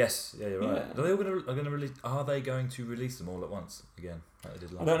is. Yes, yeah, you're right. Yeah. Are they going to release them all at once again, like they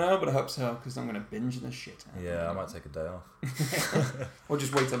did last? I don't know, but I hope so because I'm going to binge the shit out. Yeah, I might take a day off, or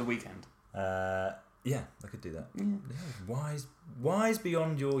just wait till the weekend. Yeah, I could do that. Yeah. Yeah, wise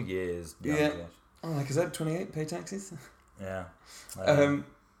beyond your years. Young Josh. Oh, like I said, 28, pay taxes. Yeah.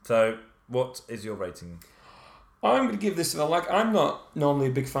 So, what is your rating? I'm going to give this, I'm not normally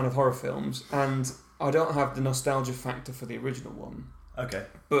a big fan of horror films, and I don't have the nostalgia factor for the original one. Okay.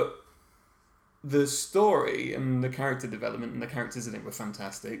 But the story and the character development and the characters in it were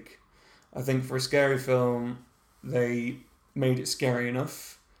fantastic. I think for a scary film, they made it scary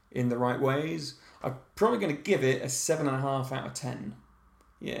enough in the right ways. I'm probably going to give it a 7.5 out of 10.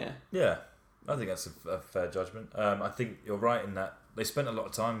 Yeah. Yeah, I think that's a fair judgment. I think you're right in that they spent a lot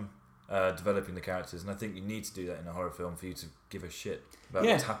of time developing the characters, and I think you need to do that in a horror film for you to give a shit about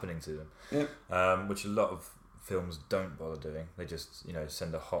what's happening to them. Yep. Which a lot of films don't bother doing. They just,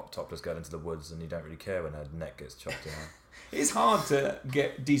 send a hot topless girl into the woods, and you don't really care when her neck gets chopped in half. It's hard to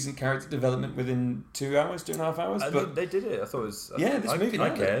get decent character development within 2 hours, 2.5 hours. But they did it. I thought it was. This movie. I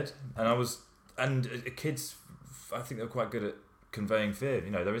cared, and kids. I think they're quite good at conveying fear.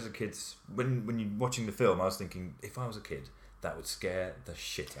 There is a kids when you're watching the film. I was thinking, if I was a kid, that would scare the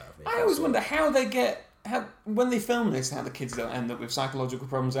shit out of me. I always wonder how when they film this, how the kids don't end up with psychological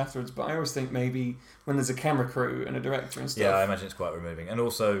problems afterwards. But I always think maybe when there's a camera crew and a director and stuff. Yeah, I imagine it's quite removing, and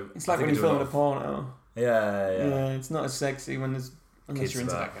also it's like when you're filming a porno. Yeah. Yeah, it's not as sexy unless kids you're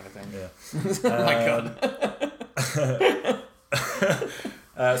into that kind of thing. Yeah. Oh my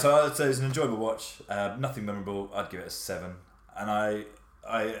god. So I'd say it's an enjoyable watch. Nothing memorable. I'd give it a 7. And I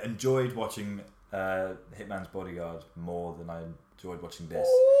enjoyed watching Hitman's Bodyguard more than I enjoyed watching this.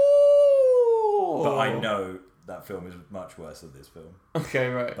 Ooh. But I know that film is much worse than this film. Okay,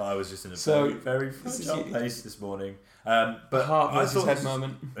 right. But I was just in a So, very fragile place this morning. But heart I versus thought head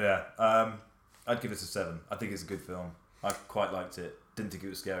moment. Yeah. I'd give this a 7. I think it's a good film. I quite liked it. Didn't think it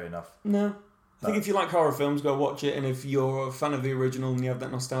was scary enough. No. I think if you like horror films, go watch it. And if you're a fan of the original and you have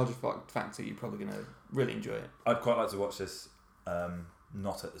that nostalgia factor, you're probably going to really enjoy it. I'd quite like to watch this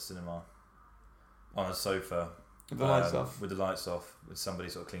not at the cinema. On a sofa. With the lights off. With the lights off. With somebody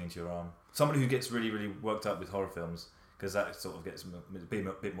sort of clinging to your arm. Somebody who gets really, really worked up with horror films. Because that sort of gets a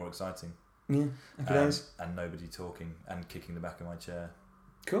bit more exciting. Yeah, happy days. And nobody talking and kicking the back of my chair.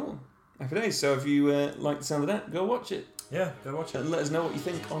 Cool. Happy days. So if you like the sound of that, go watch it. Yeah, go watch it. And let us know what you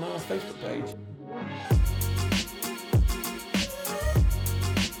think on our Facebook page.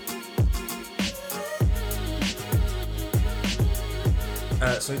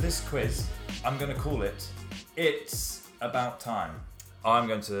 So this quiz, I'm going to call it It's About Time. I'm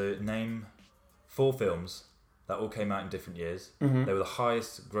going to name 4 films that all came out in different years. Mm-hmm. They were the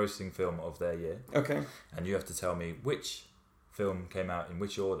highest grossing film of their year. Okay. And you have to tell me which film came out in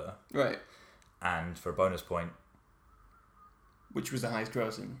which order. Right. And for a bonus point... Which was the highest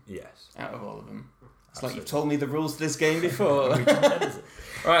grossing? Yes. Out of all of them. It's Absolutely. like you've told me the rules to this game before.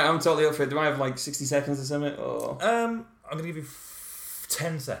 Right, I'm totally up for it. Do I have like 60 seconds or something? Or... I'm going to give you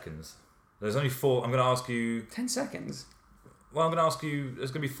 10 seconds. There's only 4. I'm going to ask you... 10 seconds? Well, I'm going to ask you...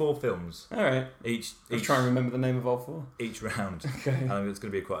 There's going to be 4 films. Alright. Each I'll try and remember the name of all 4. Each round. Okay. And it's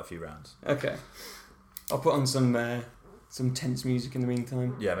going to be quite a few rounds. Okay. I'll put on some tense music in the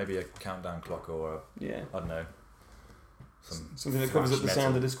meantime. Yeah, maybe a countdown clock or I don't know. Something that covers up the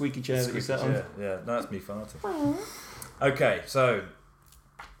sound of the squeaky chair that you sat on. Yeah, no, that's me fun. Okay, so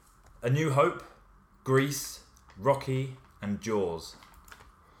A New Hope, Grease, Rocky, and Jaws.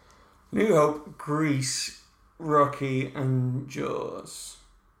 New Hope, Grease, Rocky, and Jaws.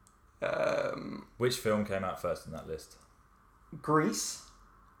 Which film came out first in that list? Grease,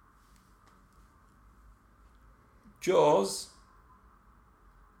 Jaws,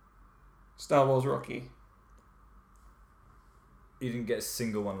 Star Wars, Rocky. You didn't get a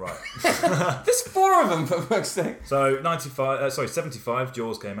single one right. There's 4 of them, for fuck's sake. So 75,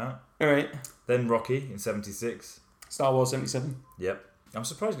 Jaws came out. Alright. Then Rocky in 76. Star Wars 77. Yep. I'm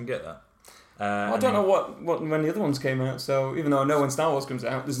surprised you didn't get that. I don't know when the other ones came out, so even though I know when Star Wars comes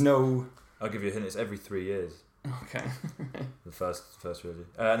out, there's no... I'll give you a hint, it's every 3 years. Okay. The first trilogy.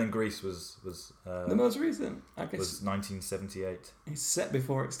 And then Grease was the most recent, I guess. Was 1978. It's set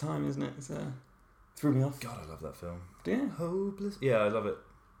before its time, isn't it? It's, threw me off. God, I love that film. Yeah. Hopeless. Yeah, I love it.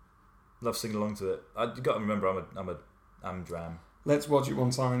 Love singing along to it. You got to remember, I'm Dram. Let's watch it one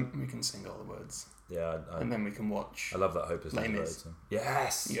time and we can sing all the words. Yeah, and then we can watch. I love that Hopeless. Les Mis.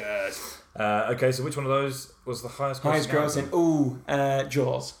 Yes. Yes. Okay, so which one of those was the highest? Highest grossing. Ooh,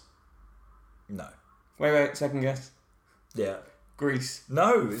 Jaws. No. Wait. Second guess. Yeah. Grease.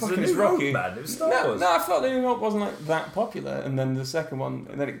 No, it's Rocky. Man, it was Star Wars. No, I thought the New Hope wasn't like that popular, and then the second one,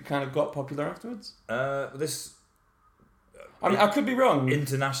 and then it kind of got popular afterwards. I could be wrong.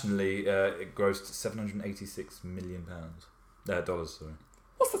 Internationally, it grossed $786 million. Dollars, sorry.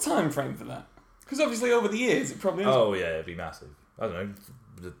 What's the time frame for that? Because obviously over the years it probably is. Oh yeah, it'd be massive. I don't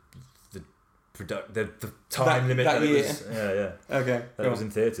know the time limit that that year. it was. Yeah. Okay. That was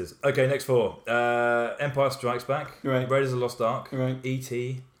in theatres. Okay, next 4. Empire Strikes Back, Right. Raiders of the Lost Ark, Right.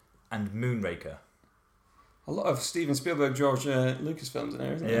 E.T. and Moonraker. A lot of Steven Spielberg, George Lucas films in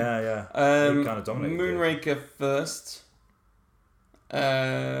there, isn't there? Yeah. He kind of dominated. Moonraker first,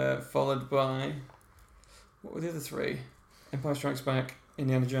 followed by what were the other 3? Empire Strikes Back,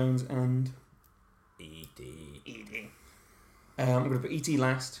 Indiana Jones, and E.T. I'm going to put E.T.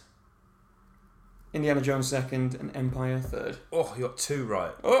 last, Indiana Jones second, and Empire third. Oh, you got 2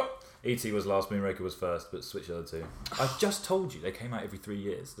 right. Oh, E.T. was last, Moonraker was first, but switch the other 2. I just told you they came out every 3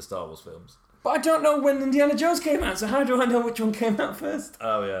 years. The Star Wars films. but I don't know when Indiana Jones came out, so how do I know which one came out first?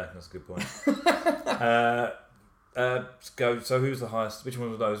 Oh yeah, that's a good point. Let's go. So who's the highest? Which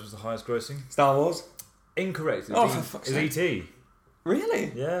one of those was the highest grossing? Star Wars. Incorrect. Oh, for fuck's sake. E.T.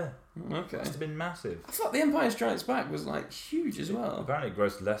 Really? Yeah. Okay. Must have been massive. I thought The Empire Strikes Back was like huge as well. Apparently it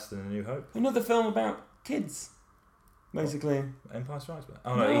grossed less than A New Hope. Another film about kids, basically. Empire Strikes Back.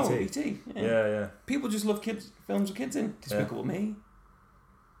 Oh no, E.T. E.T. Yeah. People just love films with kids in. Despicable Me.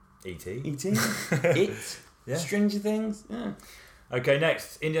 E.T. E.T. It. Yeah. Stranger Things. Yeah. Okay,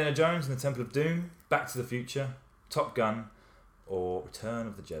 next. Indiana Jones and the Temple of Doom, Back to the Future, Top Gun, or Return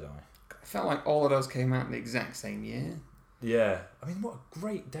of the Jedi. I felt like all of those came out in the exact same year. Yeah. I mean, what a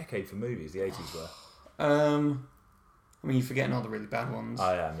great decade for movies the 80s were. I mean, you're forgetting all the really bad ones.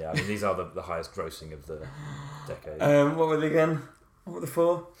 I am, yeah. I mean, these are the highest grossing of the decade. What were they again? What were the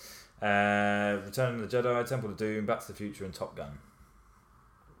 4? Return of the Jedi, Temple of Doom, Back to the Future, and Top Gun.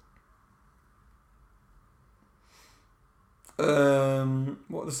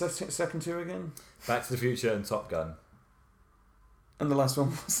 What were the second 2 again? Back to the Future and Top Gun. And the last one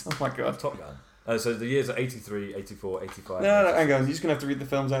was, oh my god. Top Gun. So the years are 83, 84, 85. No, hang on. You're just going to have to read the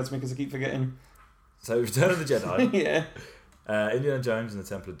films out to me because I keep forgetting. So Return of the Jedi, Yeah. Indiana Jones and the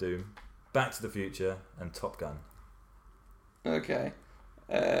Temple of Doom, Back to the Future, and Top Gun. Okay.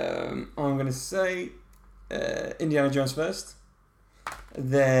 I'm going to say Indiana Jones first.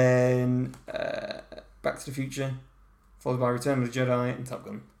 Then Back to the Future. Followed by Return of the Jedi and Top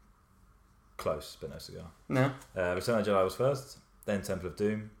Gun. Close, but no cigar. No? Return of the Jedi was first, then Temple of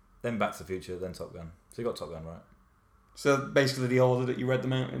Doom, then Back to the Future, then Top Gun. So you got Top Gun right. So basically the order that you read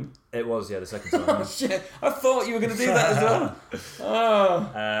them out in. It was, yeah, the second time. Oh shit! I thought you were going to do that as well.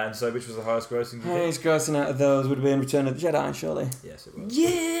 Oh. And so which was the highest grossing? Do you think? Highest grossing out of those would have been Return of the Jedi, surely. Yes, it was.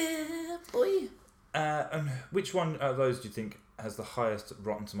 Yeah, boy. And which one out of those do you think has the highest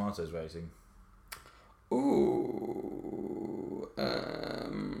Rotten Tomatoes rating? Ooh.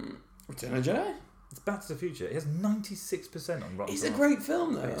 Return of the Jedi? It's Back to the Future. It has 96% on Rotten It's Tomatoes. a great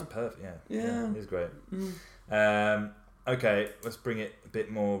film, though. It's perfect, yeah. Yeah. It is great. Mm. Okay, let's bring it a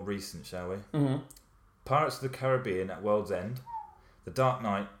bit more recent, shall we? Mm-hmm. Pirates of the Caribbean at World's End, The Dark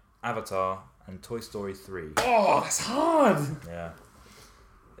Knight, Avatar, and Toy Story 3. Oh, that's hard. Yeah.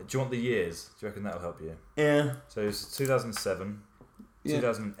 Do you want the years? Do you reckon that'll help you? Yeah. So it's 2007, Yeah.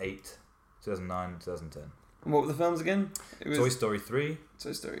 2008, 2009, 2010. And what were the films again? It was Toy Story 3,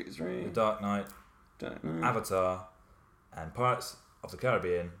 Toy Story 3. The Dark Knight, Don't know. Avatar, and Pirates of the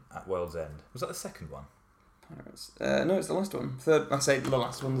Caribbean at World's End. Was that the second one? Pirates. No, it's the last one. Third. I say the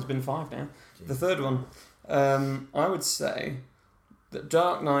last one. There's been 5 now. Jeez. The third one. I would say that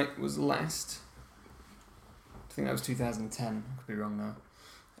Dark Knight was last. I think that was 2010. I could be wrong now.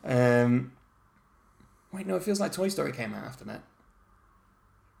 Wait, no, it feels like Toy Story came out after that.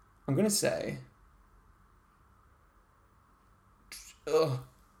 I'm gonna say. Oh,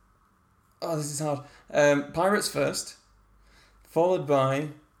 this is hard. Pirates first, followed by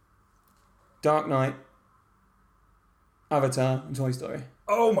Dark Knight, Avatar, and Toy Story.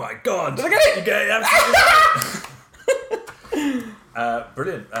 Oh my god! Did I get it? You get it absolutely right.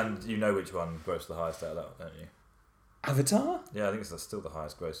 Brilliant. And you know which one grossed the highest out of that, don't you? Avatar? Yeah, I think it's still the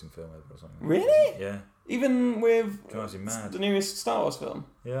highest grossing film ever or something. Really? Yeah. Even with Drives you mad. the newest Star Wars film?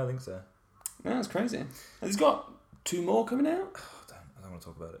 Yeah, I think so. Yeah, that's crazy. And it's got 2 more coming out? Oh, damn. I don't want to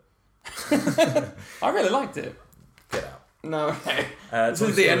talk about it. I really liked it. Get out. No, okay. This Toy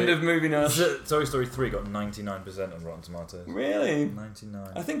is the Story- end of movie now. Toy Story 3 got 99% on Rotten Tomatoes. Really?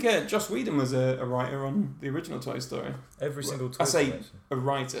 99. I think Joss Whedon was a writer on the original Toy Story. Every single Toy I Story. say actually. a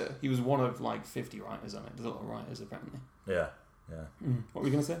writer. He was one of like 50 writers on it. There's a lot of writers apparently. Yeah. What were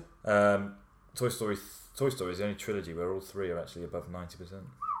you going to say? Toy Story is the only trilogy where all 3 are actually above 90%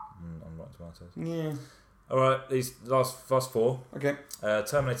 on Rotten Tomatoes. Yeah. Alright, these last 4. Okay.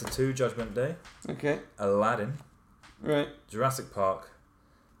 Terminator 2, Judgment Day, Okay. Aladdin, Right. Jurassic Park,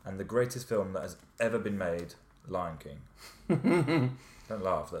 and the greatest film that has ever been made, Lion King. Don't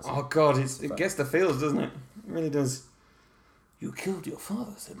laugh. That's Oh God, it gets the feels, doesn't it? It really does. You killed your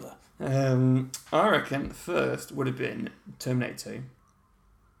father, Simba. I reckon the first would have been Terminator 2.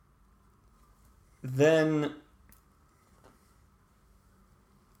 Then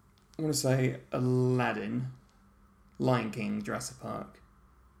I'm going to say Aladdin, Lion King, Jurassic Park.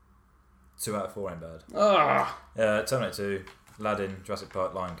 2 out of 4 ain't bad. Terminator 2, Aladdin, Jurassic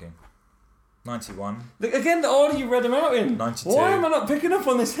Park, Lion King. 91. Look, again, the order you read them out in. 92. Why am I not picking up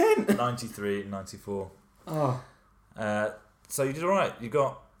on this hint? 93, 94. Oh. So you did alright. You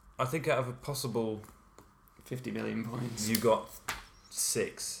got, I think out of a possible 50 million points. You got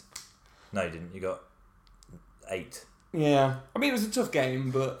 6. No, you didn't. You got 8. Yeah. I mean, it was a tough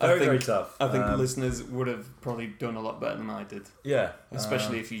game, but very tough. I think the listeners would have probably done a lot better than I did. Yeah.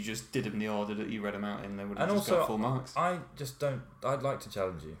 Especially if you just did them in the order that you read them out in, they would have just got full marks. I just don't... I'd like to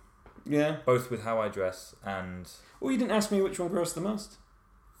challenge you. Yeah. Both with how I dress and... Well, you didn't ask me which one grossed the most.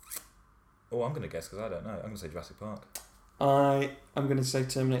 Oh, I'm going to guess because I don't know. I'm going to say Jurassic Park. I'm going to say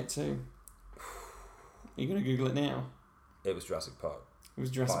Terminator 2. Are you going to Google it now? It was Jurassic Park. It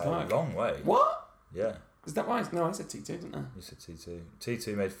was Jurassic Park. A long way. What? Yeah. Is that why? No, I said T2, didn't I? You said T2.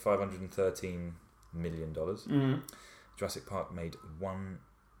 T2 made $513 million. Jurassic Park made $1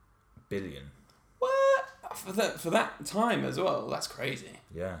 billion. What? For that time as well? That's crazy.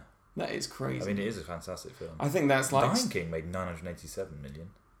 Yeah. That is crazy. I mean, it is a fantastic film. I think that's like... Lion King made $987 million.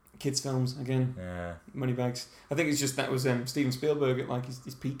 Kids' films, again. Yeah. Moneybags. I think it's just that was Steven Spielberg at like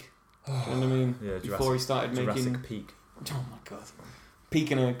his peak. Do you know what I mean? Yeah, before he started making... Jurassic Peak. Oh my God.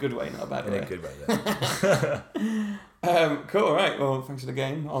 Peak in a good way, not a bad way. In a good way, yeah. Cool, right. Well, thanks for the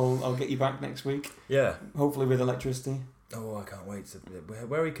game. I'll get you back next week. Yeah. Hopefully with electricity. Oh, I can't wait.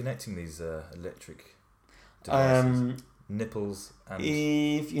 Where are we connecting these electric devices? Nipples and...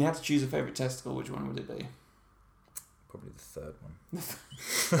 If you had to choose a favourite testicle, which one would it be? Probably the third one.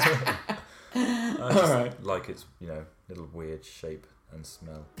 I just like its, little weird shape and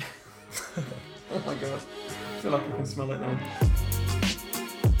smell. Oh my God. I feel like I can smell it now.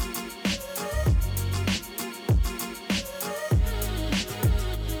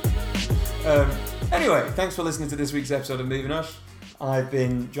 Anyway, thanks for listening to this week's episode of Movie Nosh. I've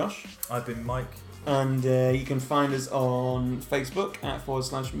been Josh. I've been Mike. And you can find us on Facebook at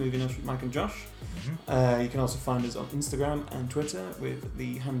 /Movie Nosh with Mike and Josh. You can also find us on Instagram and Twitter with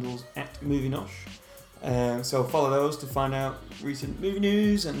the handles at Movie Nosh. So follow those to find out recent movie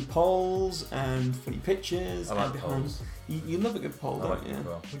news and polls and funny pictures. I like polls. You love a good poll, don't you?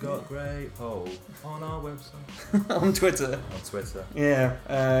 Well. We got a great poll on our website. On Twitter. On Twitter. Yeah.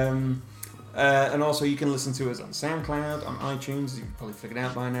 And also you can listen to us on SoundCloud, on iTunes, you've probably figured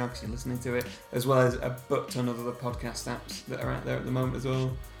out by now because you're listening to it, as well as a butt ton of other podcast apps that are out there at the moment as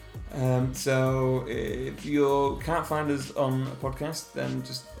well. So if you can't find us on a podcast, then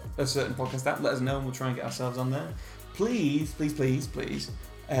just a certain podcast app, let us know and we'll try and get ourselves on there. Please, if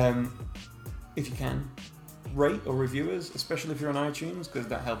you can, rate or review us, especially if you're on iTunes, because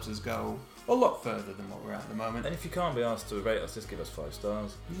that helps us go a lot further than what we're at the moment. And if you can't be asked to rate us, just give us 5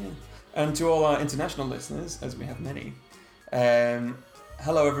 stars. Yeah. And to all our international listeners, as we have many,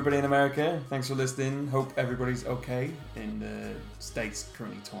 hello everybody in America. Thanks for listening. Hope everybody's okay in the states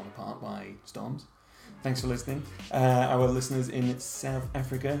currently torn apart by storms. Thanks for listening. Our listeners in South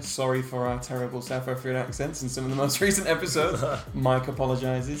Africa, sorry for our terrible South African accents in some of the most recent episodes. Mike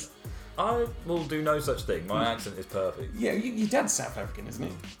apologises. I will do no such thing. My accent is perfect. Yeah, your dad's South African, isn't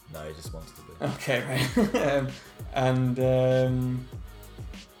he? No, he just wants to be. Okay, right.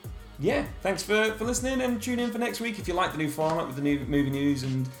 Yeah, thanks for listening and tune in for next week. If you like the new format with the new movie news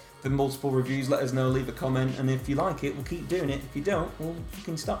and the multiple reviews, let us know, leave a comment, and if you like it, we'll keep doing it. If you don't, we'll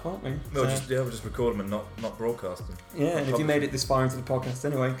fucking stop, won't we? We'll just record them and not broadcast them. Yeah, and if you made it this far into the podcast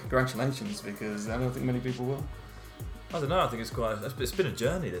anyway, congratulations, because I don't think many people will. I don't know, I think it's been a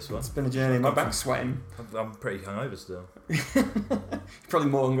journey, this one. It's been a journey. My back's sweating. I'm pretty hungover still. Probably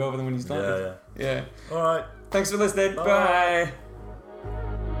more hungover than when you started. Yeah. Yeah. Alright. Thanks for listening. Bye.